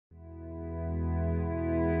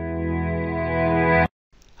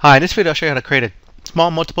Hi, in this video I'll show you how to create a small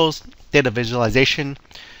multiples data visualization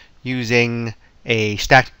using a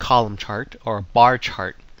stacked column chart or a bar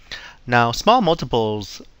chart. Now, small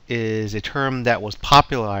multiples is a term that was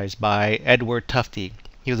popularized by Edware Tufte.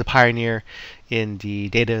 He was a pioneer in the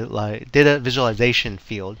data visualization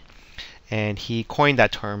field, and he coined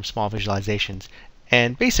that term, small visualizations.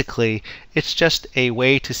 And basically, it's just a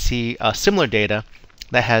way to see similar data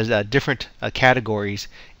that has different categories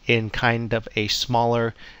in kind of a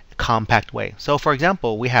smaller, compact way. So for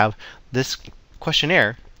example, we have this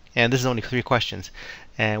questionnaire, and this is only 3 questions,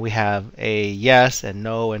 and we have a yes and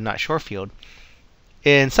no and not sure field.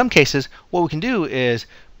 In some cases, what we can do is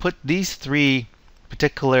put these 3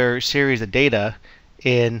 particular series of data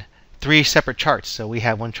in 3 separate charts. So we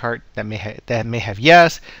have one chart that may have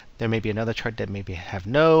yes, there may be another chart that may have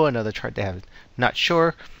no, another chart that have not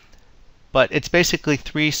sure. But it's basically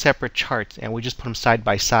 3 separate charts, and we just put them side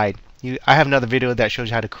by side. I have another video that shows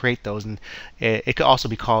you how to create those, and it could also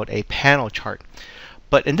be called a panel chart.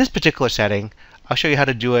 But in this particular setting, I'll show you how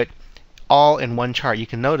to do it all in one chart. You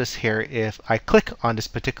can notice here, if I click on this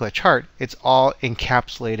particular chart, it's all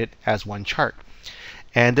encapsulated as one chart.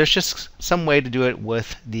 And there's just some way to do it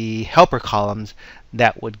with the helper columns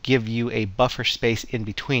that would give you a buffer space in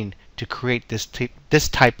between to create this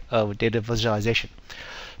type of data visualization.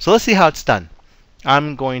 So let's see how it's done.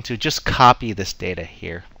 I'm going to just copy this data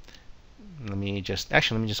here. Let me just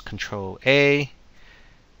Control A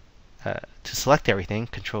to select everything,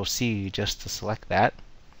 Control C just to select that.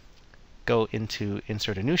 Go into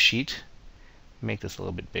Insert a New Sheet, make this a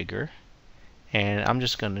little bit bigger, and I'm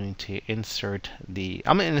just going to insert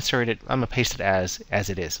I'm going to paste it as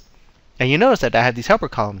it is. And you notice that I have these helper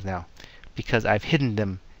columns now because I've hidden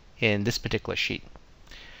them in this particular sheet.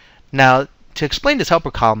 Now, to explain this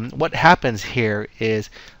helper column, what happens here is,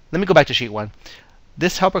 let me go back to sheet 1.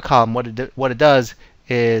 This helper column, what it does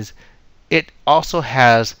is it also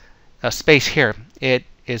has a space here. It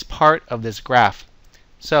is part of this graph.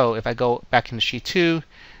 So if I go back into sheet 2,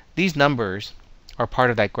 these numbers are part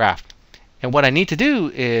of that graph. And what I need to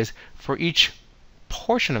do is, for each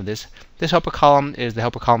portion of this helper column is the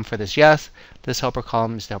helper column for this yes, this helper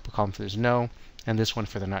column is the helper column for this no, and this one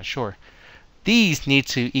for the not sure. These need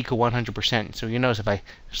to equal 100%. So you notice if I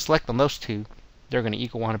select on those 2, they're going to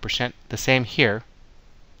equal 100%. The same here.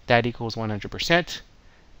 That equals 100%.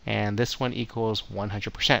 And this one equals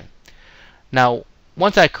 100%. Now,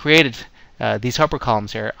 once I created these helper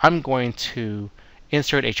columns here, I'm going to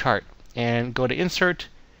insert a chart. And go to Insert,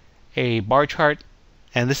 a bar chart.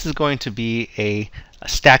 And this is going to be a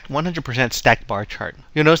stacked 100% stacked bar chart.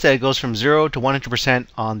 You'll notice that it goes from 0 to 100%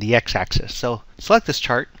 on the x-axis. So select this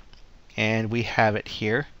chart, and we have it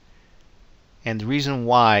here. And the reason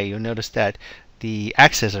why, you'll notice that the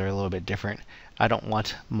axes are a little bit different. I don't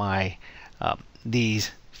want my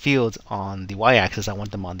these fields on the y-axis. I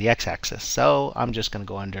want them on the x-axis. So I'm just going to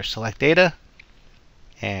go under Select Data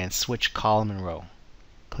and switch column and row.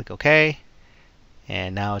 Click OK,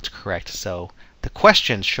 and now it's correct. So the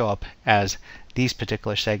questions show up as these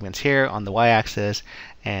particular segments here on the y-axis,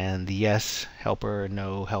 and the yes helper,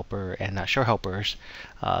 no helper, and not sure helpers,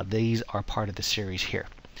 these are part of the series here.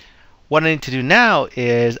 What I need to do now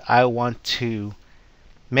is I want to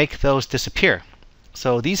make those disappear.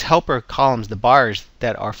 So these helper columns, the bars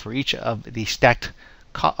that are for each of the stacked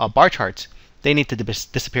bar charts, they need to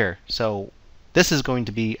disappear. So this is going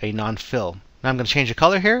to be a non-fill. Now I'm going to change the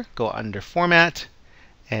color here, go under Format,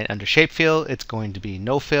 and under Shape Fill, it's going to be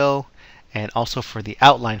No Fill. And also for the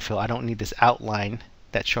outline fill, I don't need this outline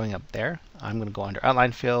that's showing up there. I'm going to go under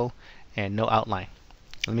Outline Fill and No Outline.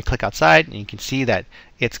 Let me click outside, and you can see that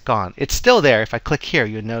it's gone. It's still there. If I click here,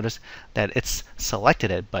 you'll notice that it's selected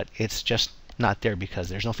it, but it's just not there because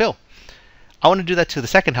there's no fill. I want to do that to the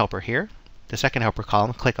second helper here, the second helper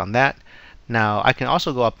column. Click on that. Now I can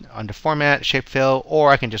also go up under Format, Shape Fill,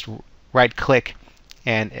 or I can just right-click,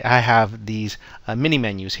 and I have these mini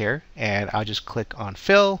menus here, and I'll just click on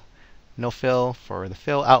Fill, No Fill for the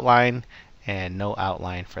fill outline, and No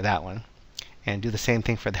Outline for that one. And do the same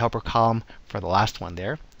thing for the helper column for the last one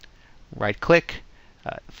there. Right click,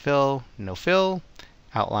 Fill, No Fill,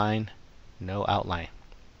 Outline, No Outline.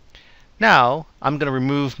 Now I'm going to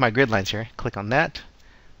remove my grid lines here. Click on that.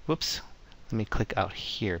 Whoops. Let me click out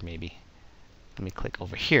here maybe. Let me click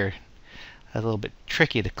over here. A little bit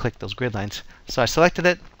tricky to click those grid lines. So I selected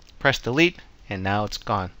it, press Delete, and now it's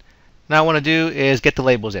gone. Now what I want to do is get the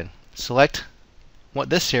labels in. Select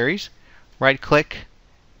this series, right click,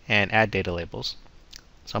 and add data labels.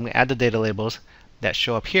 So I'm going to add the data labels that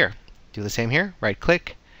show up here. Do the same here, right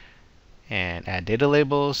click, and add data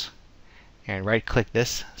labels, and right click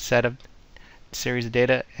this set of series of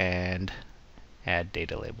data and add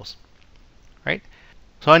data labels. Right?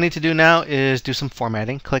 So all I need to do now is do some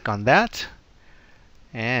formatting. Click on that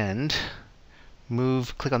and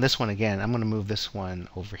click on this one again. I'm going to move this one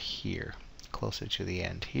over here, closer to the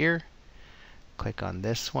end here. Click on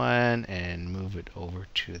this one and move it over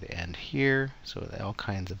to the end here. So that all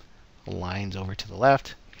kinds of lines over to the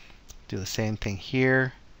left. Do the same thing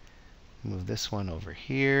here. Move this one over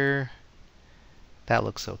here. That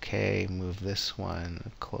looks okay. Move this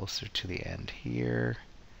one closer to the end here.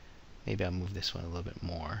 Maybe I'll move this one a little bit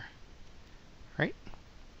more. Right?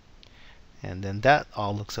 And then that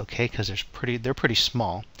all looks okay because they're pretty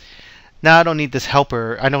small. Now I don't need this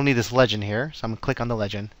helper. I don't need this legend here. So I'm going to click on the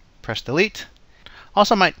legend. Press delete.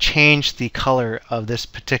 Also, I might change the color of this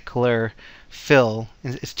particular fill.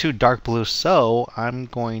 It's too dark blue, so I'm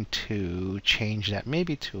going to change that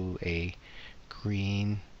maybe to a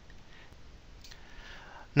green.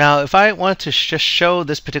 Now, if I want to just show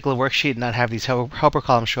this particular worksheet and not have these helper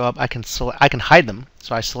columns show up, I can hide them.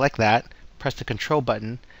 So I select that, press the Control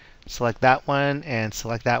button, select that one, and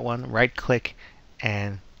select that one. Right click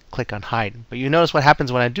and click on Hide. But you notice what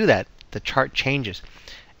happens when I do that. The chart changes.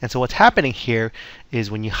 And so what's happening here is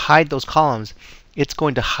when you hide those columns, it's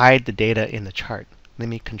going to hide the data in the chart. Let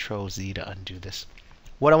me Control Z to undo this.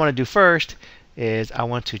 What I want to do first is I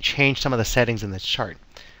want to change some of the settings in this chart.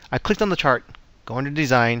 I clicked on the chart, go under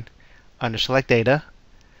Design, under Select Data,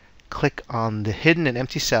 click on the hidden and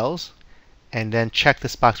empty cells, and then check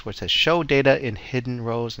this box where it says Show Data in Hidden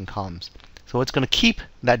Rows and Columns. So it's going to keep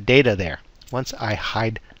that data there once I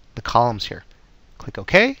hide the columns here. Click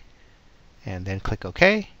OK, and then click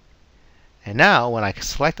OK. And now when I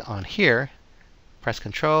select on here, press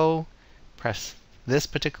Control, press this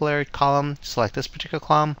particular column, select this particular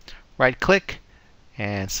column, right click,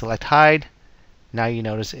 and select Hide. Now you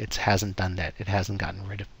notice it hasn't done that. It hasn't gotten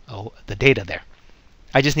rid of the data there.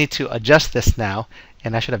 I just need to adjust this now,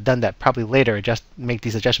 and I should have done that probably later, make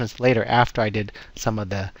these adjustments later after I did some of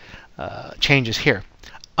the changes here.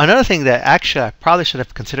 Another thing that actually I probably should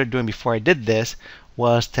have considered doing before I did this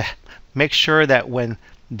was to make sure that when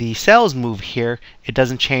the cells move here, it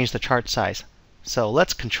doesn't change the chart size. So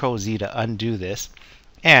let's Control Z to undo this.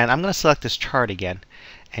 And I'm going to select this chart again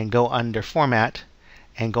and go under Format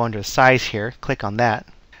and go under Size here. Click on that.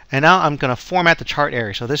 And now I'm going to format the chart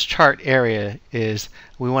area. So this chart area is,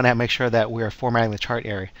 we want to make sure that we're formatting the chart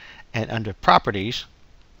area. And under Properties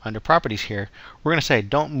here, we're going to say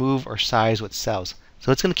Don't Move or Size with Cells.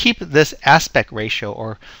 So it's going to keep this aspect ratio,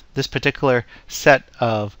 or this particular set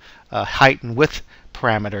of height and width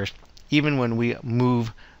parameters, even when we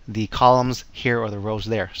move the columns here or the rows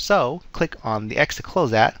there. So click on the X to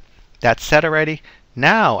close that. That's set already.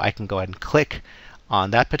 Now I can go ahead and click on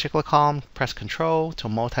that particular column, press Control to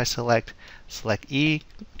multi-select, select E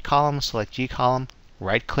column, select G column,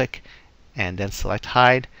 right click, and then select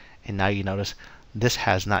Hide. And now you notice this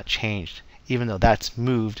has not changed. Even though that's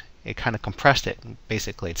moved, it kind of compressed it.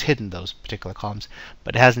 Basically, it's hidden those particular columns,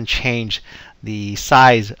 but it hasn't changed the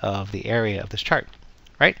size of the area of this chart.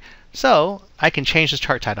 Right? So I can change this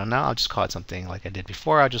chart title now. I'll just call it something like I did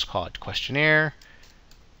before. I'll just call it Questionnaire.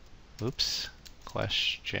 Oops.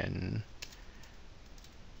 Questionnaire.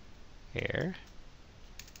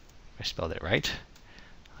 I spelled it right,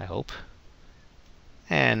 I hope.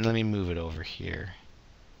 And let me move it over here.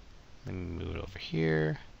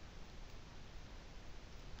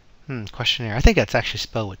 Questionnaire. I think that's actually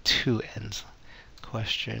spelled with two N's.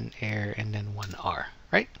 Questionnaire and then one R,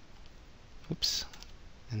 right? Oops.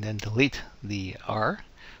 And then delete the R.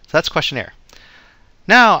 So that's questionnaire.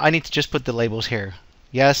 Now I need to just put the labels here.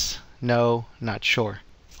 Yes, no, not sure.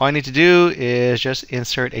 All I need to do is just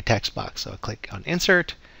insert a text box. So I click on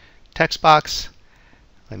Insert, Text Box.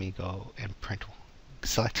 Let me go and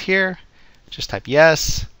select here. Just type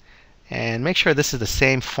yes. And make sure this is the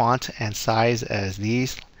same font and size as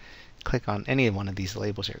these. Click on any one of these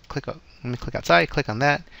labels here. Let me click outside, click on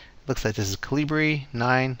that. It looks like this is Calibri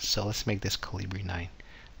 9, so let's make this Calibri 9.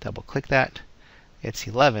 Double click that. It's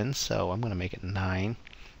 11, so I'm going to make it 9.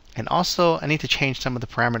 And also, I need to change some of the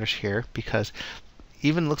parameters here because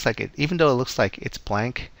even though it looks like it's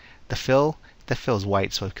blank, the fill is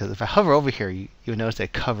white. So because if I hover over here, you'll notice that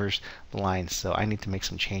it covers the lines. So I need to make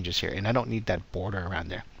some changes here, and I don't need that border around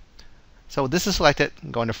there. So this is selected.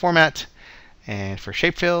 Go into Format, and for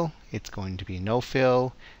Shape Fill, it's going to be No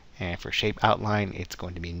Fill, and for Shape Outline, it's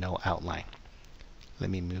going to be No Outline. Let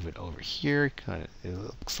me move it over here. It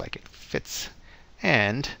looks like it fits.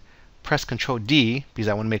 And press Control D because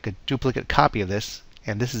I want to make a duplicate copy of this,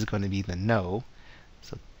 and this is going to be the No.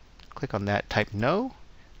 So click on that, type No.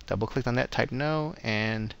 Double click on that, type No,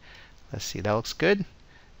 and let's see, that looks good.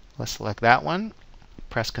 Let's select that one.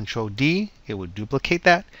 press Control D, it would duplicate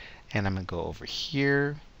that. And I'm going to go over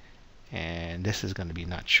here, and this is going to be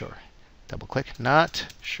not sure. Double click, not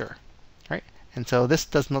sure. Right? And so this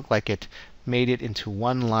doesn't look like it made it into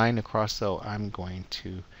one line across, so I'm going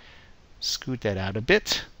to scoot that out a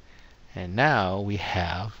bit. And now we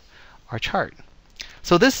have our chart.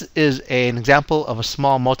 So this is an example of a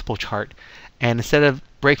small multiple chart. And instead of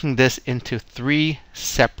breaking this into 3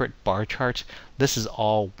 separate bar charts, this is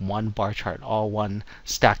all one bar chart, all one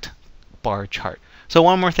stacked bar chart. So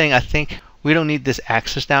one more thing, I think we don't need this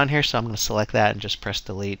axis down here, so I'm going to select that and just press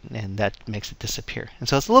delete, and that makes it disappear. And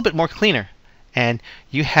so it's a little bit more cleaner. And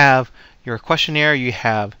you have your questionnaire, you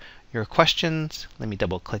have your questions. Let me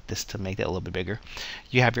double click this to make that a little bit bigger.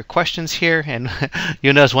 You have your questions here, and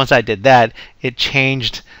you'll notice once I did that, it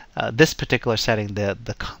changed this particular setting,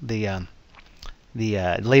 the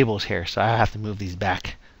labels here. So I have to move these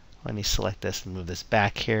back. Let me select this and move this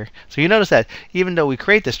back here. So you notice that even though we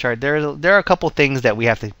create this chart, there are a couple things that we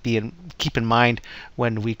have to keep in mind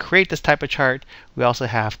when we create this type of chart. We also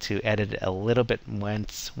have to edit it a little bit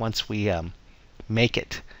once we make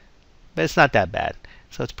it. But it's not that bad.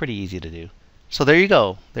 So it's pretty easy to do. So there you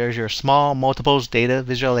go. There's your small multiples data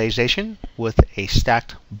visualization with a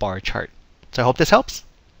stacked bar chart. So I hope this helps.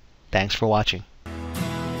 Thanks for watching.